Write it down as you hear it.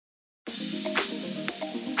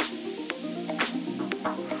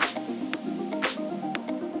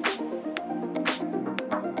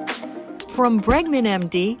From Bregman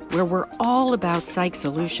MD, where we're all about psych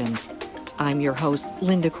solutions, I'm your host,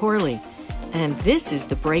 Linda Corley, and this is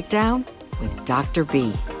The Breakdown with Dr.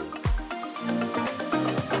 B.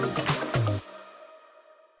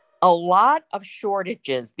 A lot of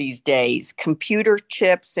shortages these days, computer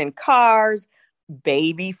chips in cars,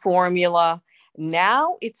 baby formula.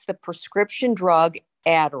 Now it's the prescription drug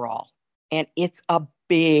Adderall, and it's a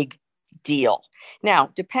big deal.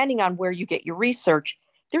 Now, depending on where you get your research,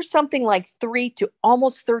 there's something like 3 to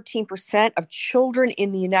almost 13% of children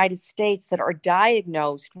in the United States that are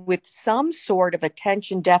diagnosed with some sort of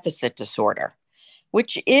attention deficit disorder,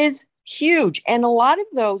 which is huge. And a lot of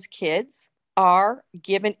those kids are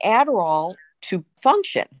given Adderall to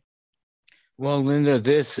function. Well, Linda,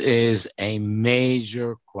 this is a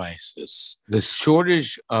major crisis. The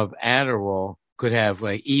shortage of Adderall could have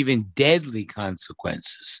even deadly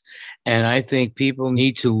consequences. And I think people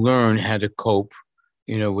need to learn how to cope,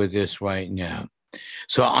 with this right now.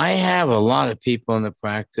 So I have a lot of people in the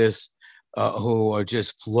practice who are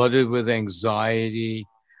just flooded with anxiety.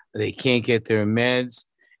 They can't get their meds.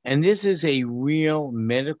 And this is a real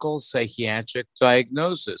medical psychiatric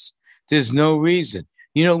diagnosis. There's no reason.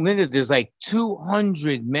 Linda, there's like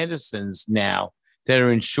 200 medicines now that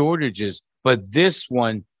are in shortages, but this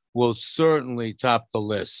one will certainly top the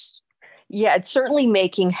list. Yeah, it's certainly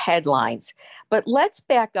making headlines. But let's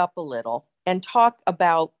back up a little and talk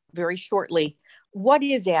about very shortly, what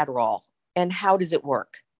is Adderall and how does it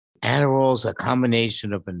work? Adderall is a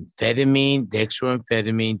combination of amphetamine,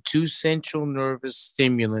 dextroamphetamine, two central nervous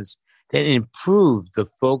stimulants that improve the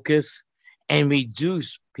focus and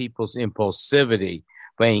reduce people's impulsivity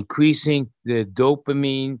by increasing the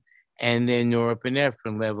dopamine and their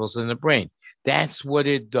norepinephrine levels in the brain. That's what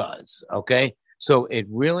it does, okay? So it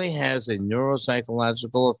really has a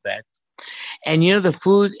neuropsychological effect. And, the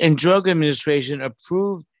Food and Drug Administration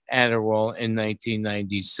approved Adderall in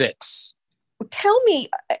 1996. Tell me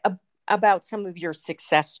about some of your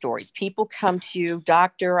success stories. People come to you,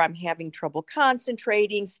 doctor, I'm having trouble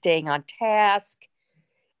concentrating, staying on task,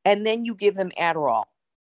 and then you give them Adderall.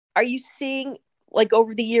 Are you seeing,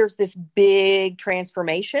 over the years, this big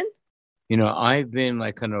transformation? I've been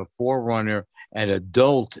kind of a forerunner at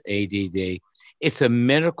adult ADD. It's a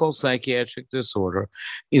medical psychiatric disorder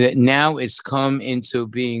that now it's come into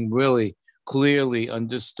being really clearly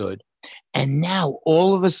understood. And now,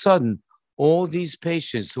 all of a sudden, all these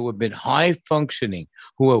patients who have been high functioning,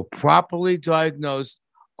 who are properly diagnosed,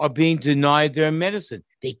 are being denied their medicine.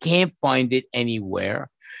 They can't find it anywhere.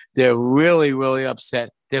 They're really, really upset.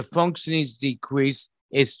 Their functioning's decreased.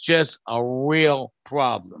 It's just a real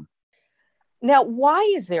problem. Now, why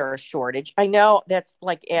is there a shortage? I know that's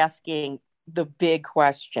like asking the big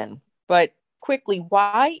question, but quickly,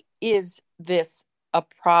 why is this a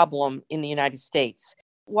problem in the United States?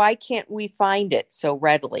 Why can't we find it so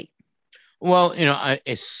readily? Well,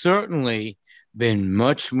 it's certainly been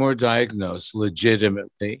much more diagnosed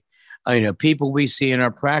legitimately. People we see in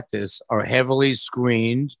our practice are heavily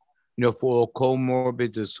screened, for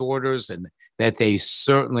comorbid disorders, and that they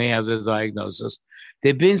certainly have the diagnosis. There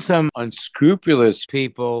have been some unscrupulous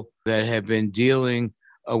people that have been dealing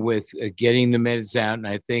with getting the meds out, and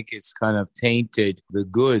I think it's kind of tainted the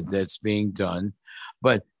good that's being done.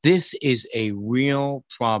 But this is a real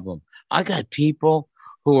problem. I got people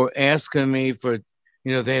who are asking me for,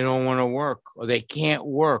 they don't want to work or they can't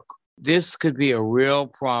work. This could be a real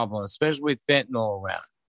problem, especially with fentanyl around.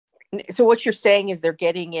 So what you're saying is they're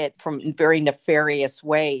getting it from very nefarious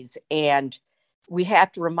ways. And we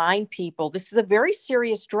have to remind people this is a very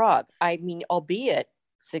serious drug. I mean, albeit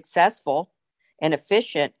successful and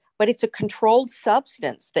efficient, but it's a controlled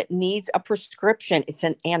substance that needs a prescription. It's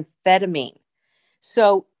an amphetamine.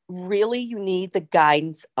 So really, you need the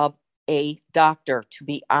guidance of a doctor to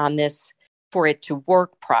be on this for it to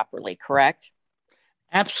work properly, correct?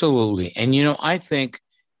 Absolutely. And, I think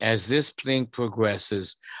as this thing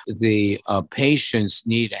progresses, the patients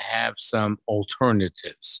need to have some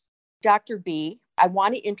alternatives. Dr. B, I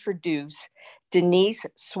want to introduce Denise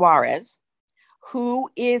Suarez, who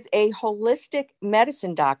is a holistic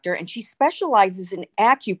medicine doctor, and she specializes in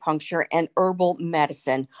acupuncture and herbal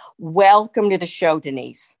medicine. Welcome to the show,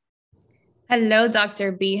 Denise. Hello,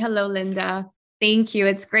 Dr. B. Hello, Linda. Thank you.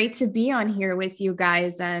 It's great to be on here with you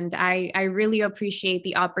guys. And I really appreciate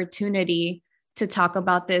the opportunity to talk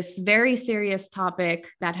about this very serious topic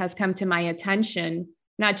that has come to my attention,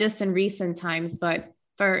 not just in recent times, but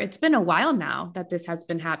it's been a while now that this has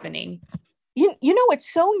been happening.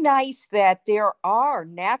 It's so nice that there are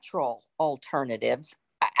natural alternatives.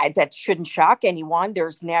 That shouldn't shock anyone.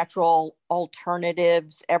 There's natural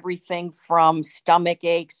alternatives, everything from stomach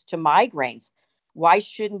aches to migraines. Why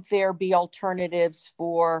shouldn't there be alternatives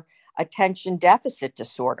for attention deficit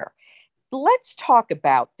disorder? Let's talk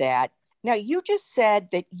about that. Now, you just said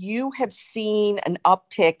that you have seen an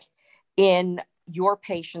uptick in your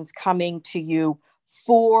patients coming to you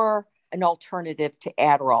for an alternative to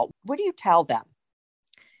Adderall. What do you tell them?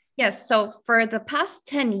 Yes. So for the past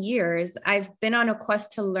 10 years, I've been on a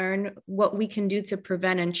quest to learn what we can do to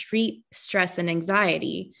prevent and treat stress and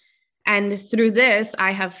anxiety. And through this,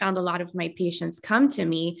 I have found a lot of my patients come to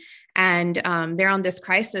me and they're on this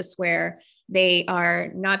crisis where they are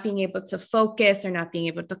not being able to focus or not being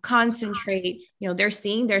able to concentrate. They're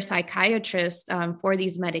seeing their psychiatrist for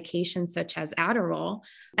these medications such as Adderall.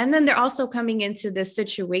 And then they're also coming into this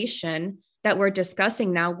situation that we're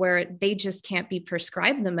discussing now where they just can't be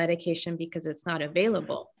prescribed the medication because it's not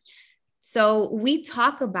available. So we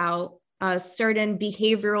talk about certain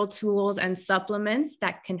behavioral tools and supplements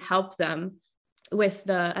that can help them with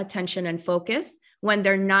the attention and focus when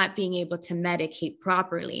they're not being able to medicate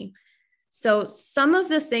properly. So some of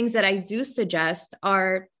the things that I do suggest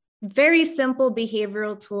are very simple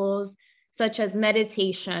behavioral tools, such as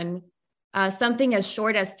meditation, something as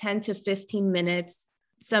short as 10 to 15 minutes,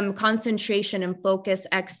 some concentration and focus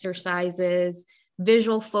exercises,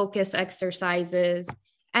 visual focus exercises,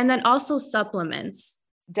 and then also supplements.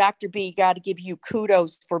 Dr. B, got to give you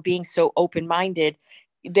kudos for being so open-minded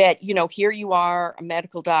that, here you are, a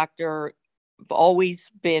medical doctor, have always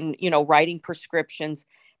been, writing prescriptions,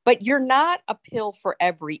 but you're not a pill for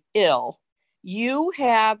every ill. You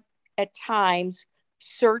have at times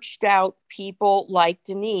searched out people like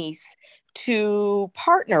Denise to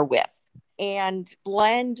partner with and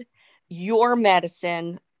blend your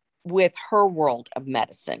medicine with her world of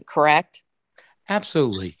medicine, correct?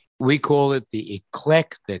 Absolutely. We call it the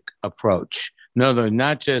eclectic approach. No, they're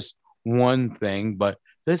not just one thing, but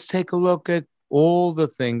let's take a look at all the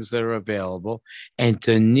things that are available. And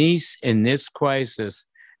Denise, in this crisis,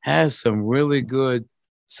 has some really good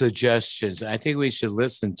suggestions. I think we should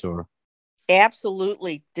listen to her.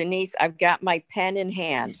 Absolutely. Denise, I've got my pen in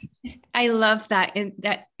hand. I love that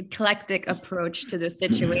eclectic approach to the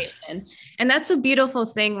situation. And that's a beautiful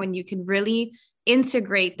thing when you can really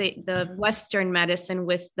integrate the Western medicine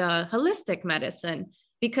with the holistic medicine,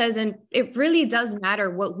 because it really does matter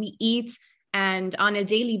what we eat. And on a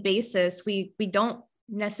daily basis, we don't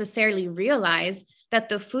necessarily realize that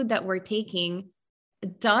the food that we're taking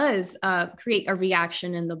does create a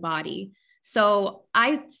reaction in the body. So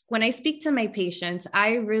when I speak to my patients,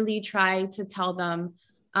 I really try to tell them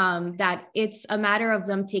that it's a matter of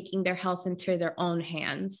them taking their health into their own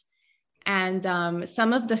hands. And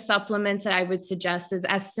some of the supplements that I would suggest is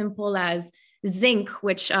as simple as zinc,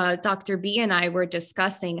 which Dr. B and I were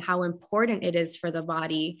discussing how important it is for the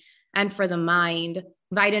body and for the mind.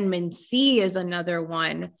 Vitamin C is another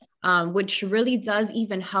one, which really does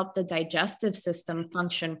even help the digestive system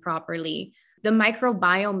function properly. The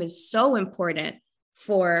microbiome is so important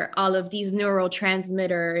for all of these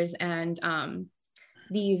neurotransmitters and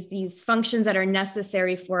these functions that are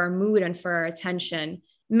necessary for our mood and for our attention.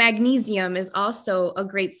 Magnesium is also a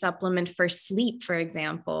great supplement for sleep, for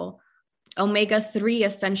example. Omega-3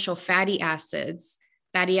 essential fatty acids.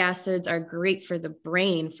 Fatty acids are great for the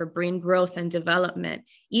brain, for brain growth and development,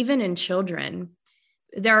 even in children.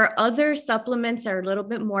 There are other supplements that are a little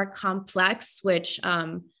bit more complex, which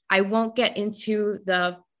I won't get into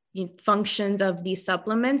the functions of these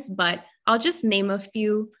supplements, but I'll just name a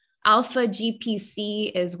few. Alpha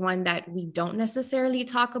GPC is one that we don't necessarily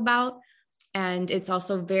talk about. And it's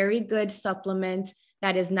also a very good supplement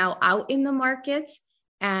that is now out in the market,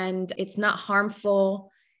 and it's not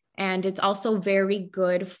harmful. And it's also very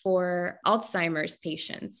good for Alzheimer's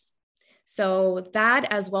patients. So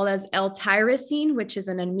that, as well as L-tyrosine, which is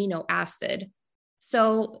an amino acid.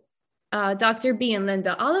 So Dr. B and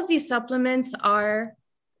Linda, all of these supplements are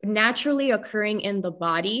naturally occurring in the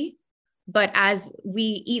body, but as we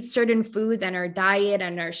eat certain foods and our diet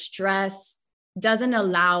and our stress doesn't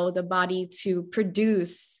allow the body to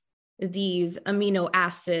produce these amino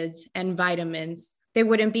acids and vitamins, they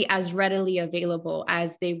wouldn't be as readily available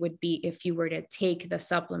as they would be if you were to take the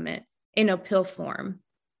supplement in a pill form.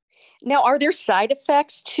 Now, are there side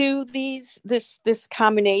effects to this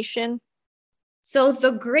combination? So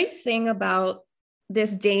the great thing about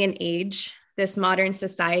this day and age, this modern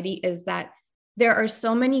society, is that there are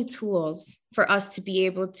so many tools for us to be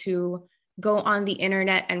able to go on the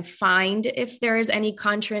internet and find if there is any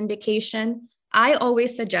contraindication. I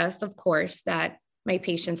always suggest, of course, that my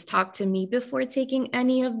patients talk to me before taking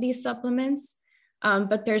any of these supplements.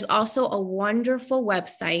 But there's also a wonderful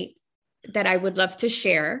website that I would love to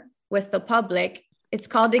share with the public. It's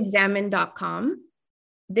called examine.com.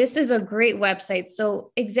 This is a great website.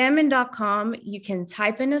 So examine.com, you can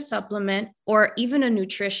type in a supplement or even a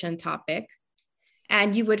nutrition topic,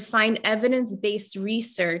 and you would find evidence-based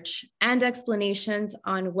research and explanations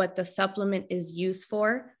on what the supplement is used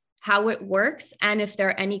for, how it works, and if there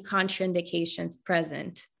are any contraindications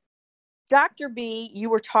present. Dr. B, you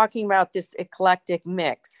were talking about this eclectic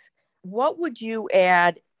mix. What would you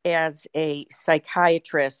add as a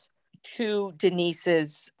psychiatrist to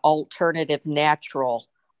Denise's alternative natural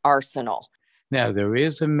arsenal? Now, there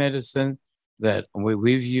is a medicine that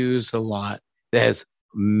we've used a lot that has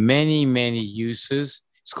many, many uses.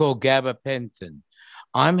 It's called gabapentin.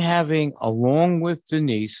 I'm having, along with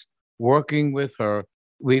Denise, working with her,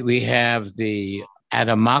 we have the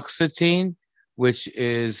atomoxetine, which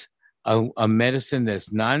is a medicine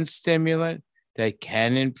that's non-stimulant that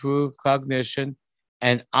can improve cognition.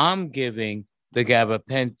 And I'm giving the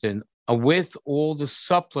gabapentin with all the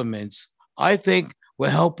supplements. I think we're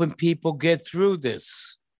helping people get through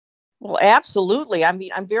this. Well, absolutely. I mean,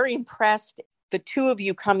 I'm very impressed, the two of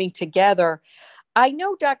you coming together. I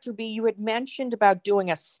know, Dr. B, you had mentioned about doing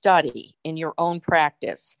a study in your own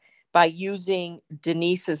practice by using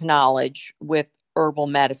Denise's knowledge with herbal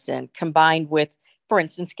medicine combined with, for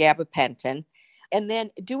instance, gabapentin, and then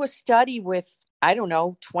do a study with,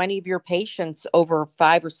 20 of your patients over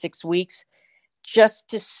 5 or 6 weeks just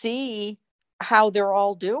to see how they're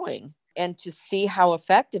all doing and to see how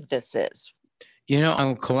effective this is.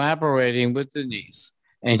 I'm collaborating with Denise,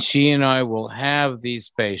 and she and I will have these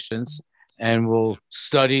patients and we'll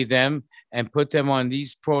study them and put them on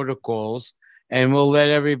these protocols, and we'll let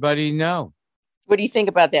everybody know. What do you think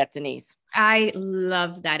about that, Denise? I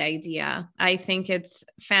love that idea. I think it's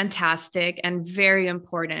fantastic and very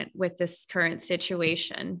important with this current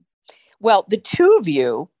situation. Well, the two of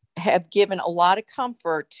you have given a lot of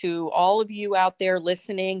comfort to all of you out there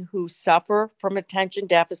listening who suffer from attention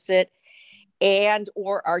deficit and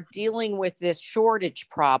or are dealing with this shortage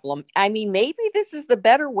problem. I mean, maybe this is the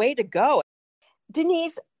better way to go.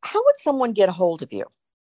 Denise, how would someone get a hold of you?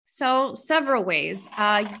 So several ways.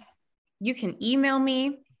 You can email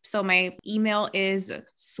me. So my email is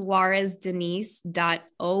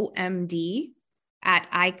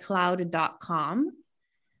suarezdenise.omd@icloud.com.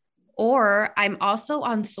 Or I'm also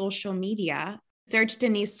on social media. Search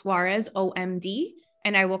Denise Suarez, OMD,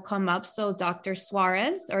 and I will come up. So Dr.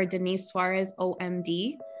 Suarez or Denise Suarez,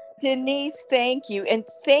 OMD. Denise, thank you. And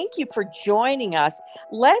thank you for joining us.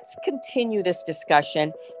 Let's continue this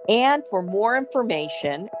discussion. And for more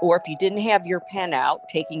information, or if you didn't have your pen out,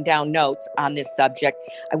 taking down notes on this subject,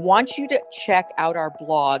 I want you to check out our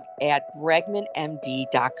blog at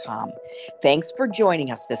bregmanmd.com. Thanks for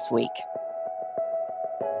joining us this week.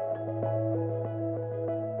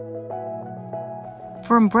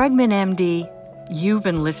 From Bregman MD, you've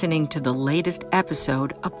been listening to the latest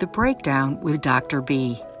episode of The Breakdown with Dr.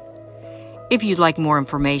 B. If you'd like more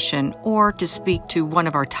information or to speak to one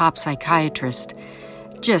of our top psychiatrists,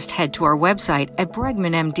 just head to our website at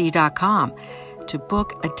bregmanmd.com to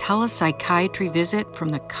book a telepsychiatry visit from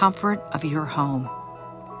the comfort of your home.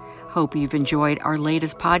 Hope you've enjoyed our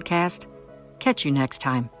latest podcast. Catch you next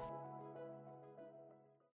time.